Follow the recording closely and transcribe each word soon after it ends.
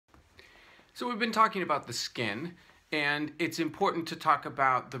So we've been talking about the skin, and it's important to talk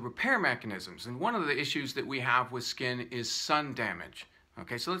about the repair mechanisms. And one of the issues that we have with skin is sun damage.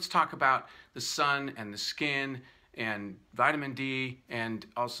 Okay, so let's talk about the sun and the skin and vitamin D and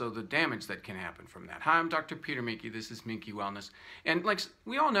also the damage that can happen from that. Hi, I'm Dr. Peter Minke. This is Minke Wellness. And like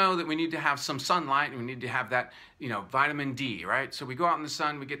we all know that we need to have some sunlight and we need to have that, vitamin D, right? So we go out in the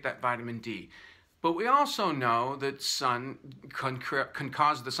sun, we get that vitamin D. But we also know that the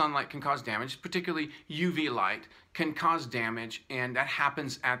sunlight can cause damage, particularly UV light can cause damage, and that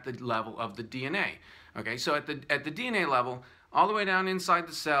happens at the level of the DNA. Okay, so at the DNA level, all the way down inside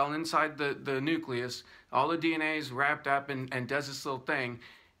the cell, inside the nucleus, all the DNA is wrapped up and does this little thing,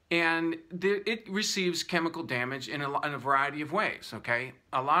 and it receives chemical damage in a variety of ways. Okay,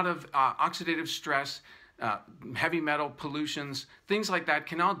 a lot of oxidative stress, heavy metal pollutions, things like that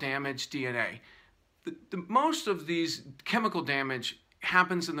can all damage DNA. Most of these chemical damage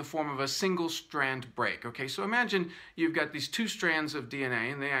happens in the form of a single strand break. Okay, so imagine you've got these two strands of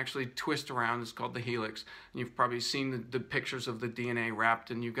DNA and they actually twist around. It's called the helix. And you've probably seen the pictures of the DNA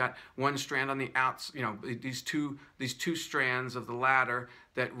wrapped, and you've got one strand on the outs, these two strands of the ladder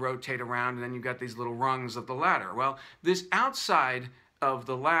that rotate around, and then you've got these little rungs of the ladder. Well, this outside of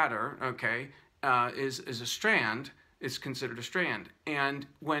the ladder, okay, is a strand. Is considered a strand. And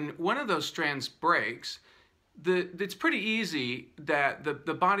when one of those strands breaks, it's pretty easy that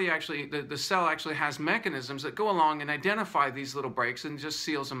the body actually, the cell actually has mechanisms that go along and identify these little breaks and just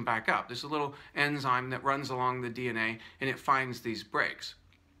seals them back up. There's a little enzyme that runs along the DNA and it finds these breaks.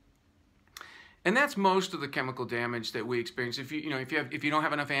 And that's most of the chemical damage that we experience. If you don't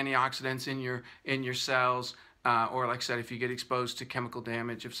have enough antioxidants in your cells, or like I said, if you get exposed to chemical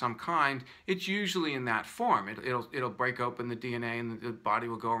damage of some kind, it's usually in that form. It'll break open the DNA and the body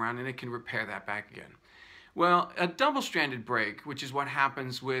will go around and it can repair that back again. Well, a double-stranded break, which is what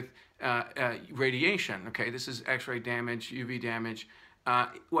happens with radiation, okay, this is X-ray damage, UV damage.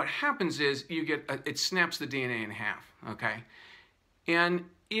 What happens is it snaps the DNA in half, okay? And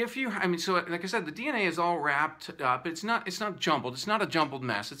so like I said, the DNA is all wrapped up. It's not jumbled. It's not a jumbled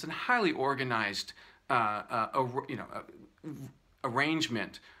mess. It's a highly organized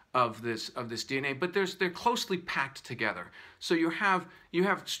arrangement of this DNA, but they're closely packed together. So you have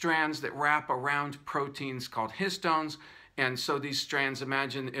strands that wrap around proteins called histones, and so these strands,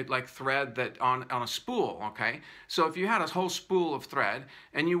 imagine it like thread that on a spool. Okay, so if you had a whole spool of thread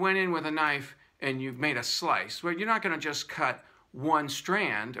and you went in with a knife and you've made a slice, well, you're not going to just cut one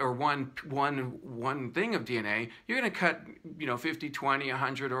strand or one thing of DNA. You're going to cut 50, 20,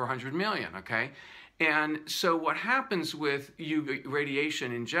 100, or 100 million. Okay. And so what happens with UV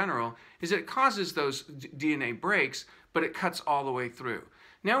radiation in general is it causes those DNA breaks, but it cuts all the way through.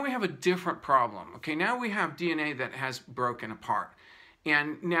 Now we have a different problem. Okay, now we have DNA that has broken apart.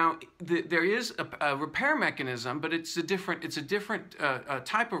 And now there is a repair mechanism, but it's a different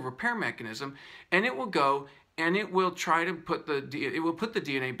type of repair mechanism, and it will go and it will try to put the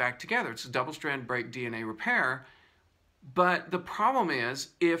DNA back together. It's a double-strand break DNA repair. But the problem is,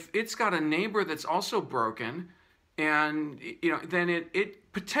 if it's got a neighbor that's also broken, and then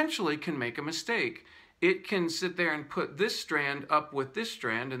it potentially can make a mistake. It can sit there and put this strand up with this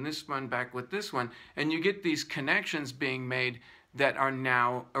strand and this one back with this one, and you get these connections being made that are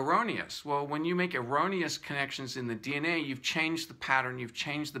now erroneous. Well, when you make erroneous connections in the DNA, you've changed the pattern, you've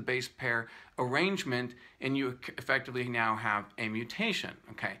changed the base pair arrangement, and you effectively now have a mutation.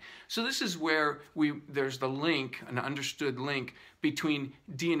 Okay, so this is where there's the link, an understood link between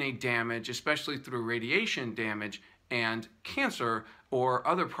DNA damage, especially through radiation damage, and cancer or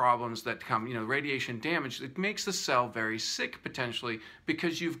other problems that come. Radiation damage, it makes the cell very sick potentially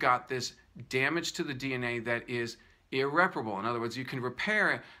because you've got this damage to the DNA that is irreparable. In other words, you can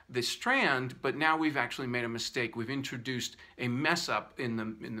repair the strand, but now we've actually made a mistake. We've introduced a mess up in the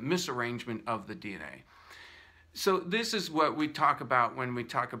misarrangement of the DNA. So this is what we talk about when we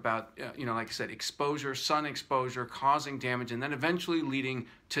talk about, like I said, exposure, sun exposure, causing damage, and then eventually leading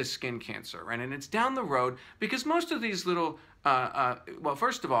to skin cancer, right? And it's down the road because most of these little, well,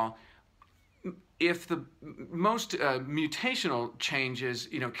 first of all, if the most mutational changes,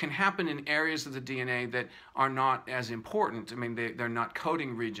 can happen in areas of the DNA that are not as important. I mean, they're not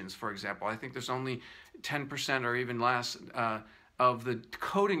coding regions, for example. I think there's only 10% or even less of the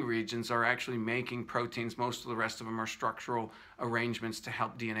coding regions are actually making proteins. Most of the rest of them are structural arrangements to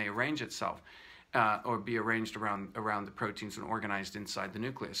help DNA arrange itself. Or be arranged around the proteins and organized inside the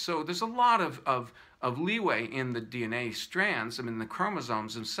nucleus. So there's a lot of leeway in the DNA strands, I mean the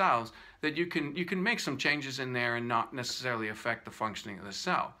chromosomes themselves, that you can make some changes in there and not necessarily affect the functioning of the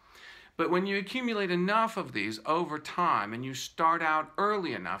cell. But when you accumulate enough of these over time and you start out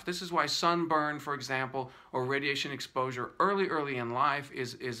early enough, this is why sunburn, for example, or radiation exposure early in life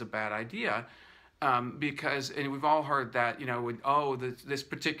is a bad idea. Because, and we've all heard that, this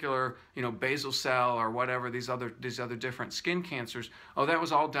particular, basal cell or whatever, these other different skin cancers, that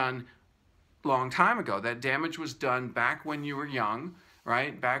was all done long time ago. That damage was done back when you were young,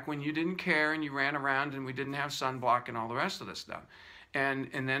 right? Back when you didn't care and you ran around and we didn't have sunblock and all the rest of this stuff. And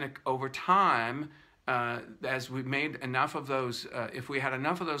then over time, as we made enough of those, if we had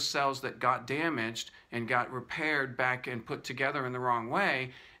enough of those cells that got damaged and got repaired back and put together in the wrong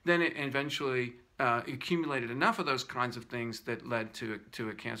way, then it eventually accumulated enough of those kinds of things that led to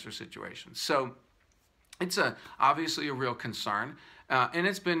a cancer situation. So it's obviously a real concern, and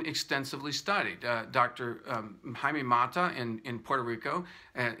it's been extensively studied. Dr. Amy Minke in Puerto Rico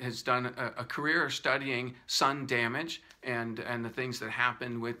has done a career studying sun damage and the things that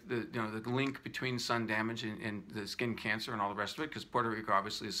happen with the link between sun damage and the skin cancer and all the rest of it, because Puerto Rico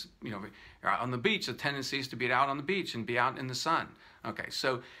obviously is out on the beach. The tendency is to be out on the beach and be out in the sun. Okay,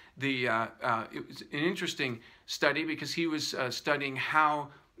 so it was an interesting study because he was studying how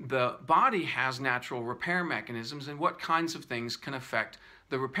the body has natural repair mechanisms and what kinds of things can affect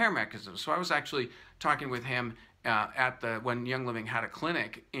the repair mechanisms. So I was actually talking with him when Young Living had a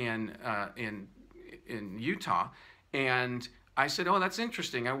clinic in Utah, and I said, "Oh, that's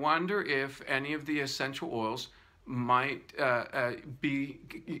interesting. I wonder if any of the essential oils might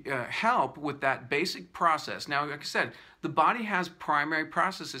help with that basic process." Now, like I said, the body has primary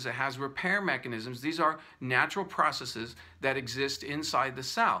processes. It has repair mechanisms. These are natural processes that exist inside the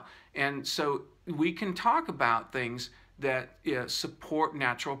cell. And so we can talk about things that support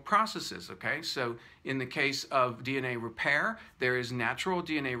natural processes, okay? So in the case of DNA repair, there is natural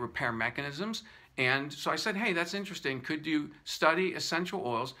DNA repair mechanisms. And so I said, hey, that's interesting. Could you study essential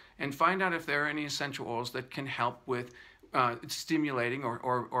oils and find out if there are any essential oils that can help with stimulating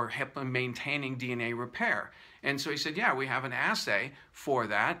or help in maintaining DNA repair? And so he said, yeah, we have an assay for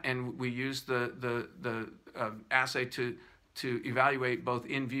that, and we use the assay to evaluate both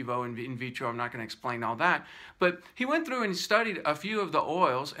in vivo and in vitro. I'm not going to explain all that. But he went through and studied a few of the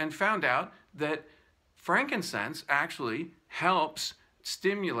oils and found out that frankincense actually helps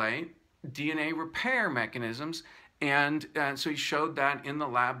stimulate DNA repair mechanisms, and so he showed that in the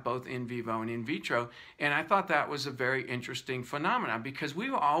lab, both in vivo and in vitro. And I thought that was a very interesting phenomenon, because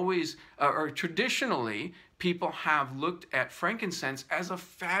we've always, or traditionally, people have looked at frankincense as a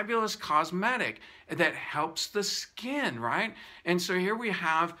fabulous cosmetic that helps the skin, right? And so here we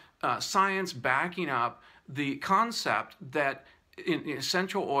have science backing up the concept that in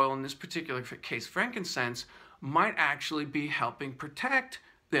essential oil, in this particular case frankincense, might actually be helping protect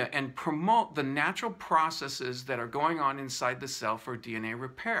and promote the natural processes that are going on inside the cell for DNA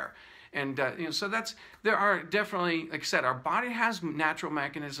repair. And so there are definitely, like I said, our body has natural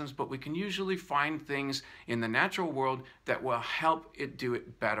mechanisms, but we can usually find things in the natural world that will help it do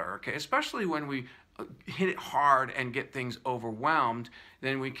it better, okay? Especially when we hit it hard and get things overwhelmed,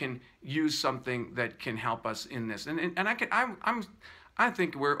 then we can use something that can help us in this. And I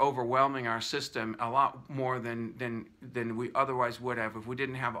think we're overwhelming our system a lot more than we otherwise would have if we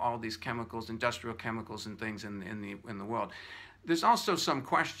didn't have all these chemicals, industrial chemicals and things in the world. There's also some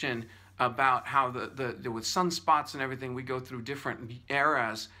question about how with sunspots and everything, we go through different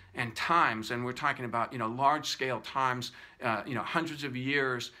eras and times, and we're talking about large scale times, hundreds of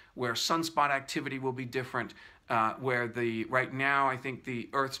years where sunspot activity will be different. Where right now I think the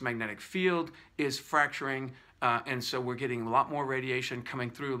Earth's magnetic field is fracturing. And so we're getting a lot more radiation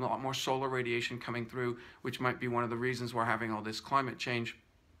coming through, a lot more solar radiation coming through, which might be one of the reasons we're having all this climate change,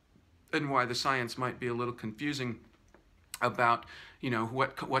 and why the science might be a little confusing about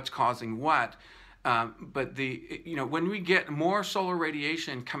what's causing what. But when we get more solar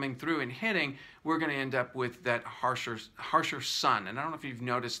radiation coming through and hitting, we're going to end up with that harsher sun. And I don't know if you've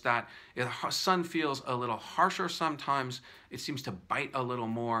noticed that the sun feels a little harsher sometimes. It seems to bite a little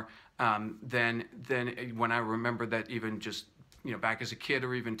more than when I remember that even just back as a kid,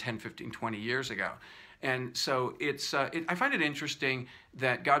 or even 10, 15, 20 years ago. And so I find it interesting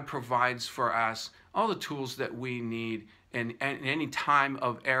that God provides for us all the tools that we need in any time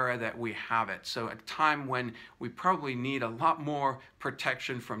of era that we have it. So at a time when we probably need a lot more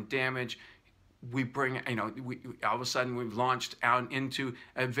protection from damage, we bring, all of a sudden we've launched out into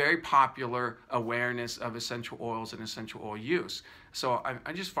a very popular awareness of essential oils and essential oil use. So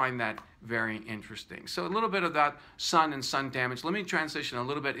I just find that very interesting. So a little bit of that sun and sun damage. Let me transition a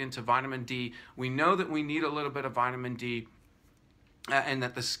little bit into vitamin D. We know that we need a little bit of vitamin D, and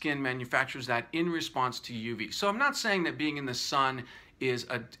that the skin manufactures that in response to UV. So I'm not saying that being in the sun is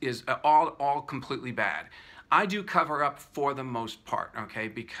all completely bad. I do cover up for the most part, okay,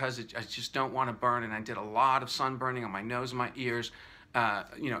 because I just don't want to burn, and I did a lot of sunburning on my nose and my ears,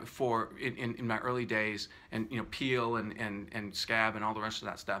 you know, in my early days, and you know, peel and scab and all the rest of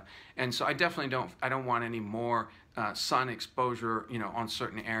that stuff. And so I definitely don't want any more sun exposure, you know, on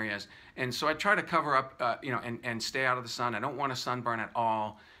certain areas. And so I try to cover up, you know, and stay out of the sun. I don't want to sunburn at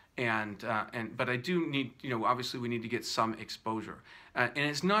all. But I do need, you know, obviously we need to get some exposure. And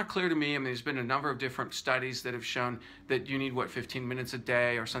it's not clear to me, I mean, there's been a number of different studies that have shown that you need, what, 15 minutes a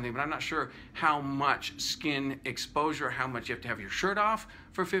day or something, but I'm not sure how much skin exposure, how much you have to have your shirt off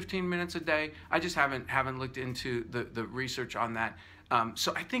for 15 minutes a day. I just haven't looked into the research on that.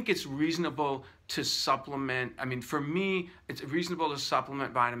 So I think it's reasonable to supplement. I mean, for me, it's reasonable to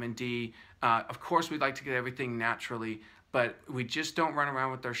supplement vitamin D. Of course, we'd like to get everything naturally, but we just don't run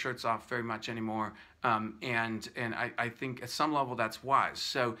around with our shirts off very much anymore. And I think at some level that's wise.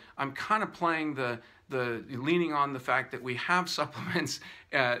 So I'm kind of playing the leaning on the fact that we have supplements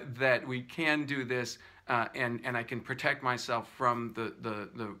that we can do this, and I can protect myself from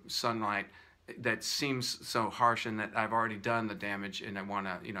the sunlight that seems so harsh, and that I've already done the damage, and I want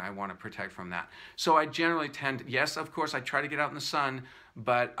to protect from that. So I generally tend, yes, of course, I try to get out in the sun,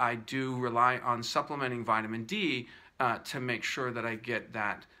 but I do rely on supplementing vitamin D to make sure that I get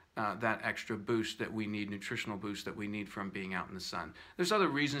that extra boost that we need, nutritional boost that we need from being out in the sun. There's other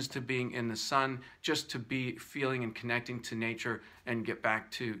reasons to being in the sun, just to be feeling and connecting to nature and get back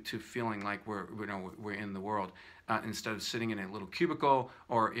to feeling like we're in the world, instead of sitting in a little cubicle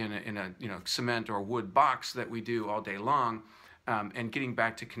or in a you know, cement or wood box that we do all day long. And getting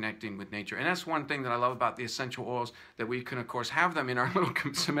back to connecting with nature. And that's one thing that I love about the essential oils, that we can, of course, have them in our little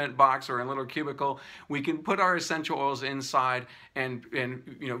cement box or a little cubicle. We can put our essential oils inside and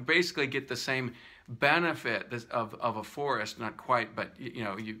you know, basically get the same benefit of a forest, not quite, but you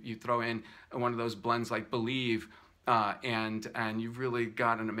know, you throw in one of those blends like Believe, and you've really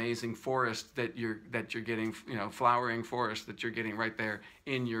got an amazing forest that you're getting, you know, flowering forest that you're getting right there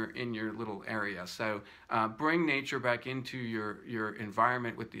in your little area. So bring nature back into your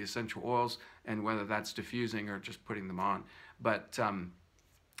environment with the essential oils, and whether that's diffusing or just putting them on. But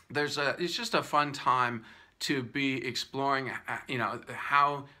it's just a fun time to be exploring, you know,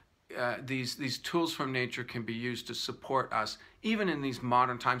 how these tools from nature can be used to support us, even in these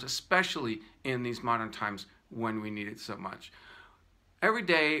modern times, especially in these modern times when we need it so much. Every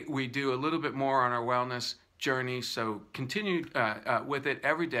day we do a little bit more on our wellness journey, so continue with it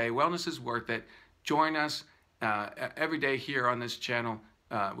every day. Wellness is worth it. Join us every day here on this channel.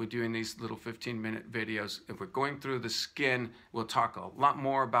 We're doing these little 15-minute videos. If we're going through the skin, we'll talk a lot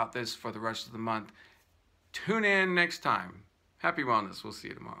more about this for the rest of the month. Tune in next time. Happy wellness. We'll see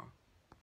you tomorrow.